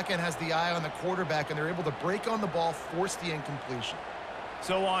on the back end has the eye on the quarterback, and they're able to break on the ball, force the incompletion.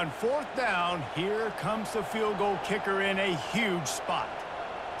 So on 4th down, here comes the field goal kicker in a huge spot.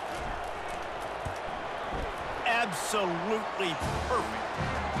 Absolutely perfect.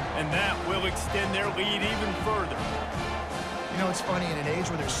 And that will extend their lead even further. You know, it's funny, in an age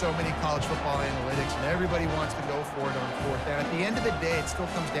where there's so many college football analytics and everybody wants to go for it on 4th down, at the end of the day, it still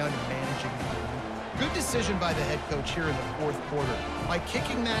comes down to managing the game. Good decision by the head coach here in the 4th quarter. By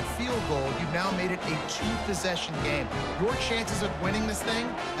kicking that field goal, you've now made it a 2-possession game. Your chances of winning this thing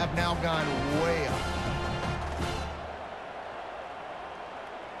have now gone way up.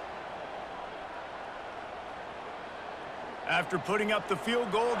 After putting up the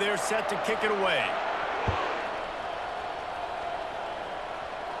field goal, they're set to kick it away.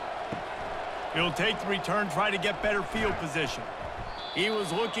 He'll take the return, try to get better field position. He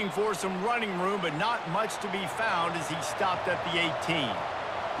was looking for some running room, but not much to be found as he stopped at the 18.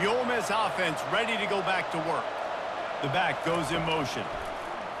 The Ole Miss offense ready to go back to work. The back goes in motion.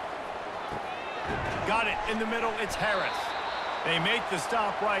 Got it in the middle, it's Harris. They make the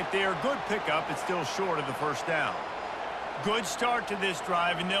stop right there. Good pickup, it's still short of the 1st down. Good start to this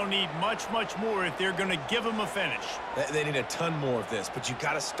drive, and they'll need much, much more if they're going to give them a finish. They need a ton more of this, but you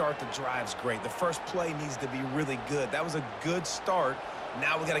got to start the drives great. The first play needs to be really good. That was a good start.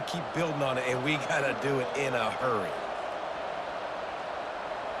 Now we got to keep building on it, and we got to do it in a hurry.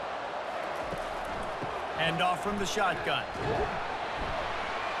 Hand off from the shotgun.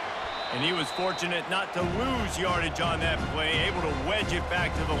 And he was fortunate not to lose yardage on that play, able to wedge it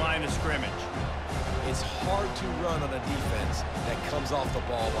back to the line of scrimmage. It's hard to run on a defense that comes off the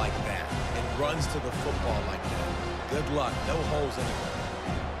ball like that and runs to the football like that. Good luck. No holes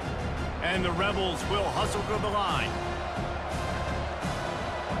anywhere. And the Rebels will hustle to the line.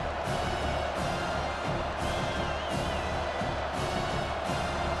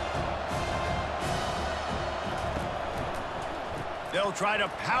 They'll try to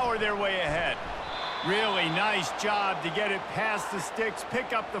power their way ahead. Really nice job to get it past the sticks,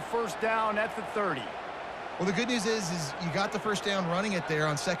 pick up the 1st down at the 30. Well, the good news is you got the 1st down running it there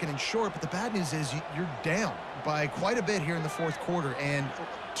on 2nd and short, but the bad news is you're down by quite a bit here in the 4th quarter, and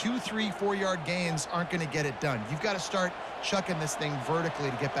 2, 3, 4-yard gains aren't going to get it done. You've got to start chucking this thing vertically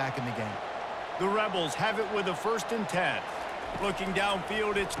to get back in the game. The Rebels have it with a 1st and 10. Looking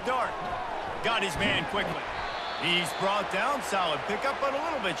downfield, it's Dart. Got his man quickly. He's brought down, solid pickup, but a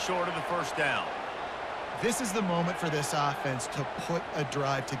little bit short of the 1st down. This is the moment for this offense to put a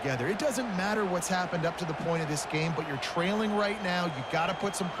drive together. It doesn't matter what's happened up to the point of this game, but you're trailing right now. You've got to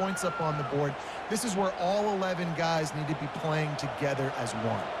put some points up on the board. This is where all 11 guys need to be playing together as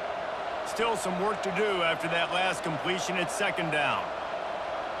one. Still some work to do after that last completion at 2nd down.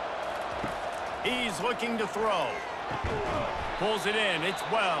 He's looking to throw. Pulls it in. It's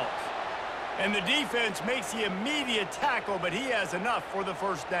Wells. And the defense makes the immediate tackle, but he has enough for the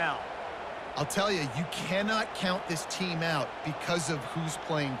 1st down. I'll tell you, you cannot count this team out because of who's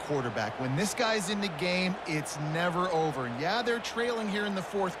playing quarterback. When this guy's in the game, it's never over. Yeah, they're trailing here in the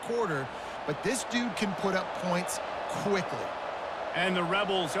 4th quarter, but this dude can put up points quickly. And the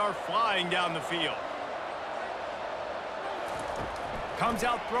Rebels are flying down the field. Comes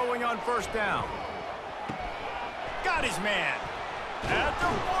out throwing on 1st down. Got his man. At the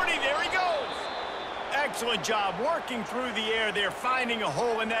 40, there he goes. Excellent job working through the air there, finding a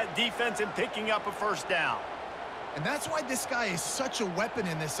hole in that defense and picking up a 1st down. And that's why this guy is such a weapon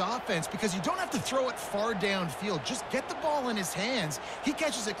in this offense, because you don't have to throw it far downfield. Just get the ball in his hands. He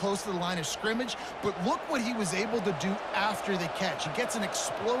catches it close to the line of scrimmage, but look what he was able to do after the catch. He gets an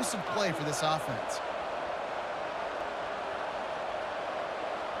explosive play for this offense.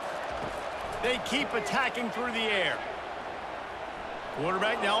 They keep attacking through the air.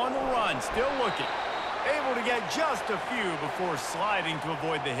 Quarterback now on the run, still looking. Able to get just a few before sliding to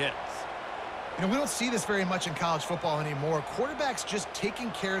avoid the hits. You know, we don't see this very much in college football anymore. Quarterbacks just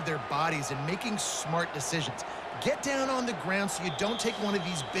taking care of their bodies and making smart decisions. Get down on the ground so you don't take one of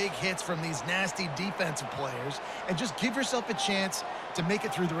these big hits from these nasty defensive players and just give yourself a chance to make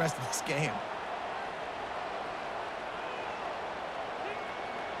it through the rest of this game.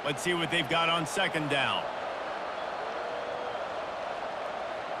 Let's see what they've got on second down.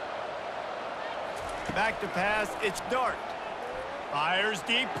 Back to pass, it's Dart. Fires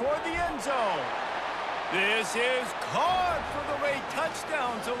deep toward the end zone. This is caught for the late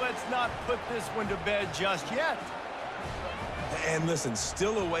touchdown, so let's not put this one to bed just yet. And listen,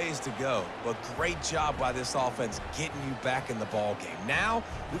 still a ways to go, but great job by this offense getting you back in the ball game. Now,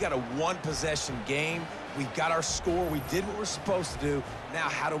 we got a one-possession game. We got our score. We did what we're supposed to do. Now,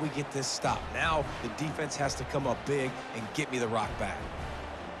 how do we get this stopped? Now, the defense has to come up big and get me the rock back.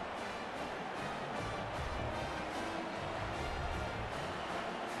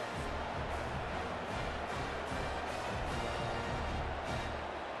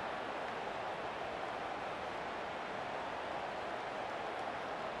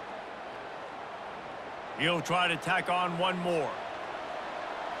 He'll try to tack on one more.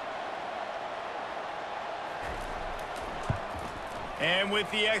 And with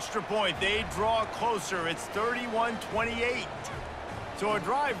the extra point, they draw closer. It's 31-28. So a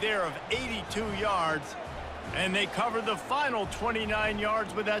drive there of 82 yards, and they cover the final 29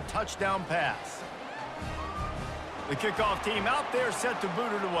 yards with that touchdown pass. The kickoff team out there set to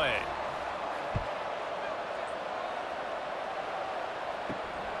boot it away.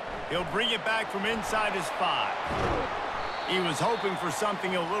 He'll bring it back from inside his 5. He was hoping for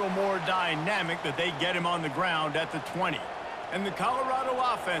something a little more dynamic, that they get him on the ground at the 20. And the Colorado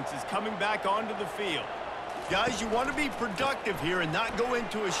offense is coming back onto the field. Guys, you want to be productive here and not go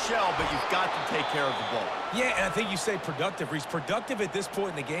into a shell, but you've got to take care of the ball. Yeah, and I think you say productive, Reese. Productive at this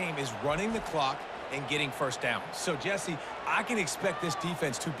point in the game is running the clock and getting first down. So, Jesse, I can expect this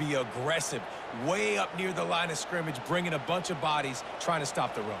defense to be aggressive, way up near the line of scrimmage, bringing a bunch of bodies, trying to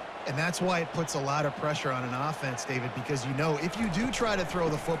stop the run. And that's why it puts a lot of pressure on an offense, David, because you know if you do try to throw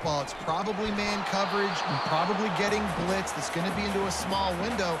the football, it's probably man coverage and probably getting blitz that's going to be into a small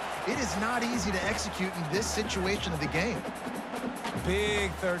window. It is not easy to execute in this situation of the game. Big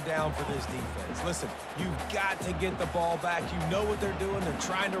third down for this defense. Listen, you've got to get the ball back. You know what they're doing. They're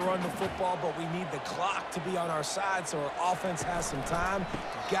trying to run the football, but we need the clock to be on our side so our offense has some time.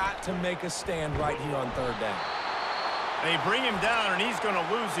 Got to make a stand right here on third down. They bring him down, and he's going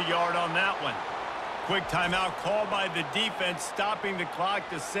to lose a yard on that one. Quick timeout called by the defense, stopping the clock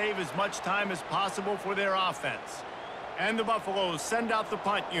to save as much time as possible for their offense. And the Buffaloes send out the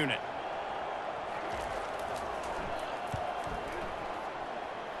punt unit.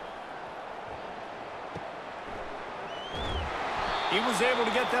 He was able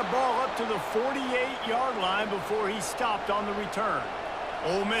to get that ball up to the 48-yard line before he stopped on the return.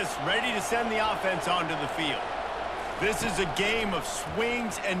 Ole Miss ready to send the offense onto the field. This is a game of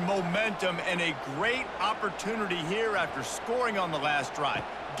swings and momentum, and a great opportunity here after scoring on the last drive.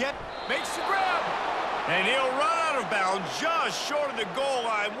 Makes the grab, and he'll run out of bounds just short of the goal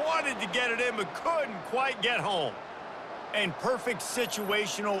line. Wanted to get it in, but couldn't quite get home. And perfect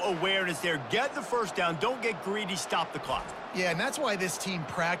situational awareness there. Get the first down. Don't get greedy. Stop the clock. Yeah, and that's why this team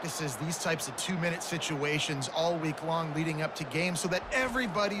practices these types of 2-minute situations all week long leading up to games so that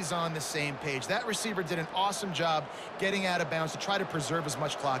everybody's on the same page. That receiver did an awesome job getting out of bounds to try to preserve as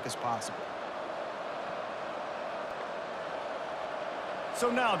much clock as possible. So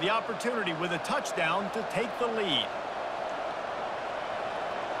now the opportunity with a touchdown to take the lead.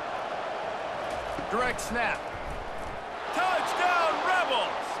 Direct snap. Touchdown, Rebels!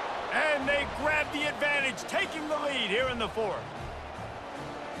 And they grab the advantage, taking the lead here in the fourth.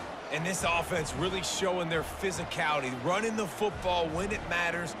 And this offense really showing their physicality, running the football when it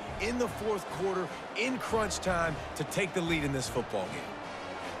matters, in the fourth quarter, in crunch time, to take the lead in this football game.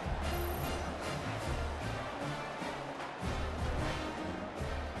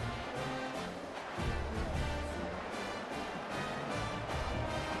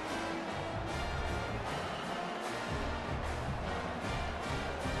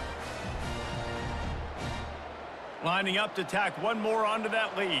 Lining up to tack one more onto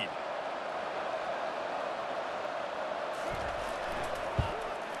that lead.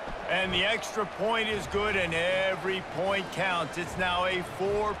 And the extra point is good, and every point counts. It's now a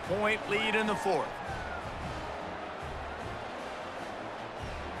 4-point lead in the fourth.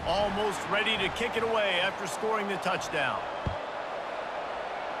 Almost ready to kick it away after scoring the touchdown.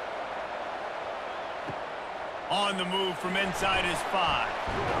 On the move from inside his 5.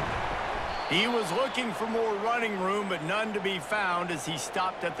 He was looking for more running room, but none to be found as he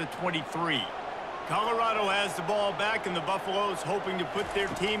stopped at the 23. Colorado has the ball back, and the Buffaloes hoping to put their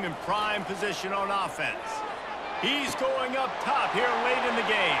team in prime position on offense. He's going up top here late in the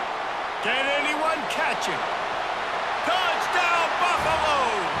game. Can anyone catch him? Touchdown,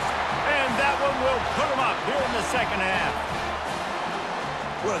 Buffaloes! And that one will put them up here in the second half.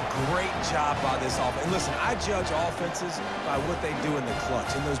 What a great job by this offense. And listen, I judge offenses by what they do in the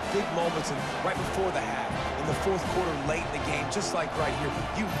clutch, in those big moments and right before the half, in the fourth quarter, late in the game, just like right here.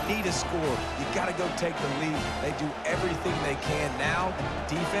 You need a score. You got to go take the lead. They do everything they can now.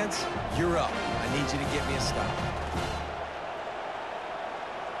 Defense, you're up. I need you to get me a stop.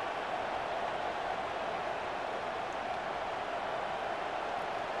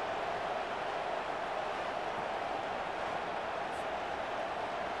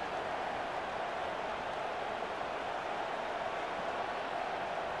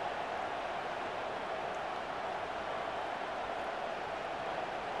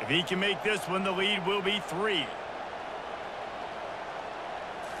 If he can make this one, the lead will be 3.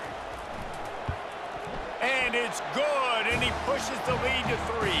 And it's good, and he pushes the lead to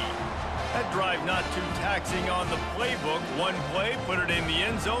 3. That drive not too taxing on the playbook. One play, put it in the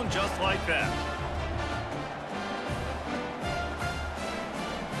end zone just like that.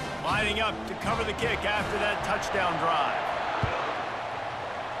 Lining up to cover the kick after that touchdown drive.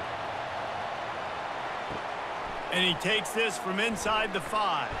 And he takes this from inside the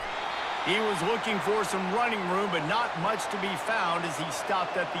 5. He was looking for some running room, but not much to be found as he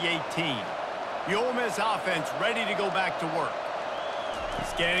stopped at the 18. The Ole Miss offense ready to go back to work.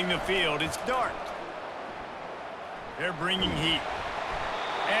 Scanning the field, it's dark. They're bringing heat.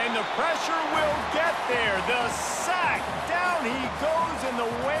 And the pressure will get there. The sack. Down he goes in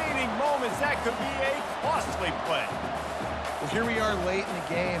the waning moments. That could be a costly play. Well, here we are late in the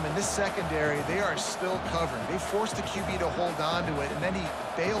game, and this secondary, they are still covering. They forced the QB to hold on to it, and then he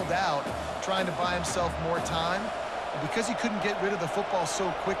bailed out, trying to buy himself more time. And because he couldn't get rid of the football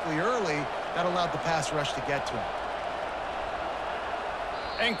so quickly early, that allowed the pass rush to get to him.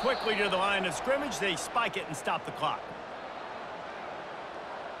 And quickly to the line of scrimmage, they spike it and stop the clock.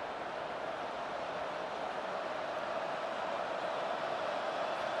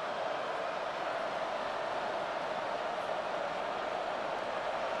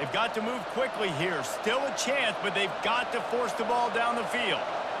 They've got to move quickly here. Still a chance, but they've got to force the ball down the field.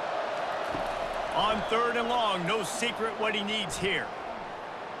 On 3rd and long, no secret what he needs here.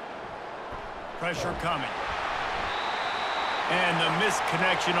 Pressure coming. And the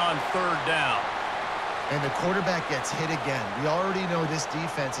misconnection on 3rd down. And the quarterback gets hit again. We already know this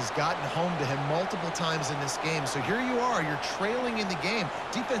defense has gotten home to him multiple times in this game. So here you are, you're trailing in the game.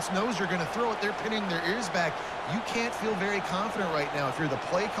 Defense knows you're going to throw it. They're pinning their ears back. You can't feel very confident right now if you're the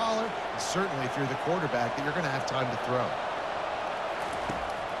play caller, and certainly if you're the quarterback, that you're going to have time to throw.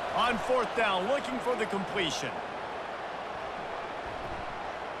 On 4th down, looking for the completion.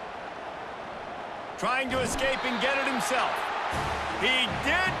 Trying to escape and get it himself. He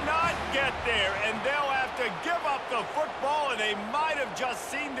did not get there, and they'll have to give up the football, and they might have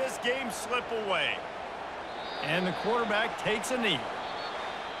just seen this game slip away. And the quarterback takes a knee.